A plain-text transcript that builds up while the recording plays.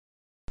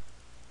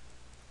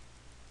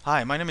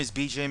Hi, my name is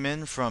BJ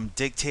Min from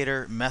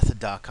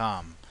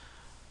DictatorMethod.com.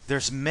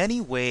 There's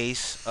many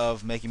ways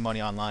of making money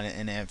online,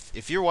 and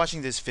if you're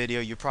watching this video,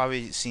 you've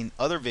probably seen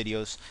other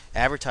videos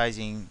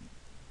advertising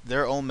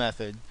their own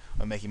method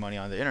of making money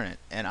on the internet.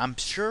 And I'm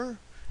sure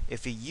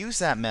if you use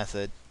that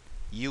method,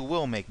 you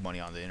will make money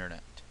on the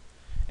internet.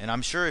 And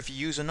I'm sure if you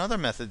use another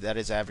method that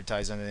is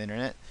advertised on the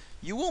internet,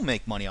 you will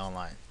make money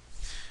online.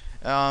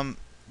 Um,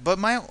 but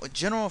my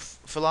general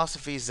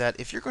philosophy is that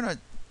if you're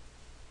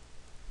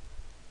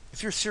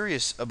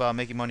serious about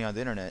making money on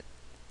the internet,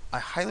 I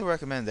highly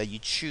recommend that you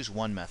choose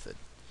one method.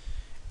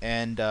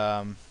 And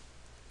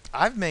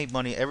I've made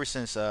money ever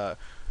since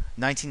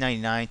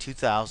 1999,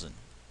 2000,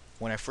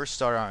 when I first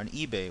started on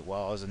eBay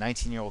while I was a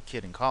 19-year-old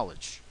kid in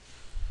college,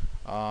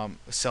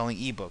 selling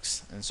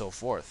ebooks and so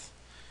forth.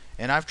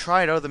 And I've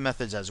tried other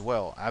methods as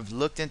well. I've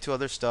looked into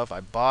other stuff.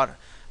 I bought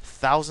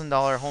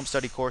 $1,000 home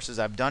study courses.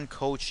 I've done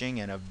coaching,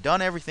 and I've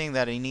done everything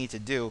that I need to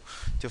do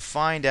to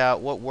find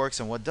out what works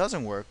and what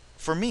doesn't work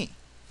for me.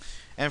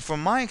 And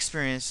from my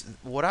experience,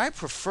 what I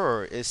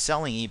prefer is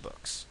selling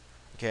ebooks.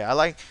 Okay, I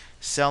like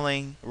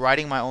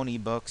writing my own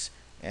ebooks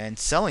and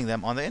selling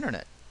them on the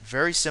internet.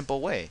 Very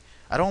simple way.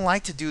 I don't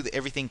like to do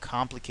everything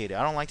complicated.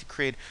 I don't like to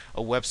create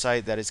a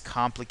website that is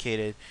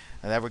complicated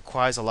and that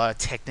requires a lot of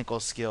technical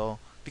skill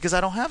because I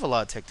don't have a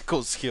lot of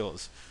technical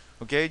skills.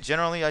 Okay,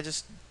 generally I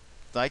just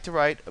like to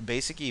write a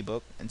basic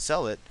ebook and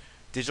sell it,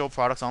 digital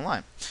products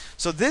online.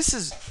 So this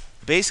is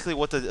basically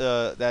what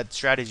that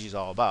strategy is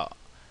all about.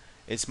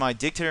 It's my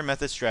Dictator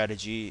method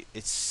strategy.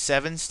 It's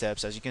 7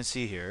 steps, as you can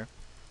see here,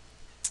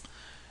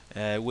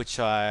 which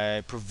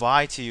I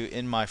provide to you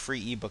in my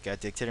free ebook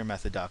at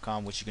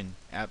dictatormethod.com, which you can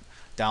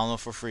download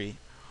for free.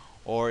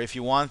 Or if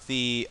you want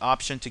the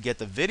option to get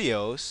the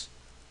videos,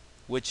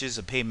 which is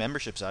a paid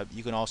membership site,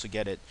 you can also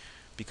get it,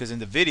 because in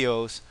the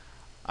videos,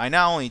 I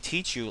not only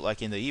teach you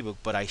like in the ebook,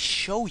 but I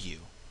show you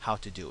how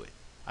to do it.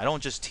 I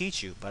don't just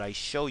teach you, but I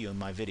show you in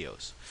my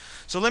videos.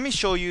 So let me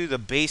show you the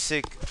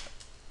basic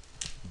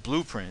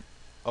blueprint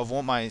of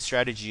what my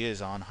strategy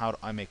is on how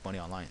I make money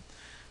online.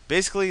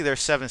 Basically,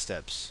 there's 7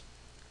 steps,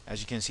 as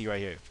you can see right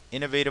here: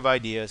 innovative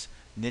ideas,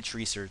 niche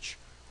research,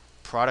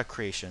 product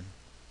creation,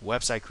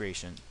 website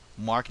creation,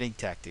 marketing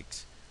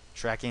tactics,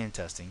 tracking and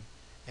testing,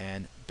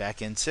 and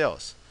back-end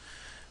sales.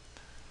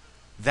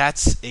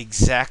 That's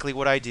exactly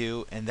what I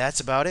do, and that's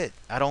about it.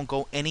 I don't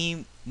go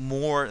any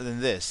more than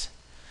this.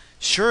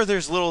 Sure,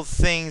 there's little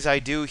things I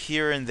do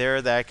here and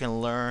there that I can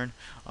learn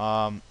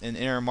in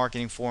internet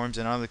marketing forums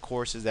and other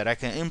courses that I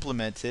can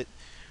implement it,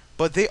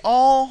 but they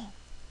all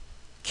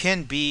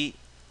can be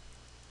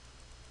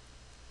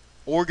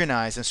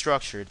organized and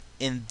structured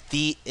in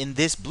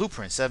this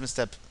blueprint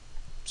 7-step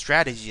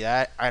strategy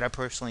that I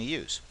personally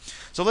use.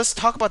 So let's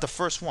talk about the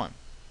first one.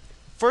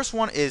 First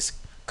one is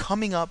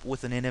coming up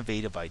with an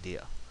innovative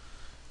idea.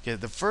 Okay,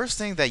 the first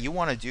thing that you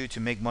want to do to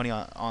make money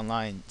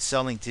online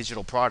selling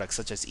digital products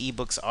such as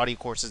ebooks, audio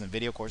courses, and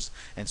video courses,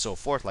 and so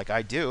forth, like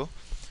I do,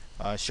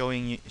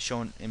 shown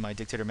in my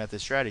Dictator method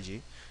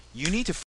strategy, you need to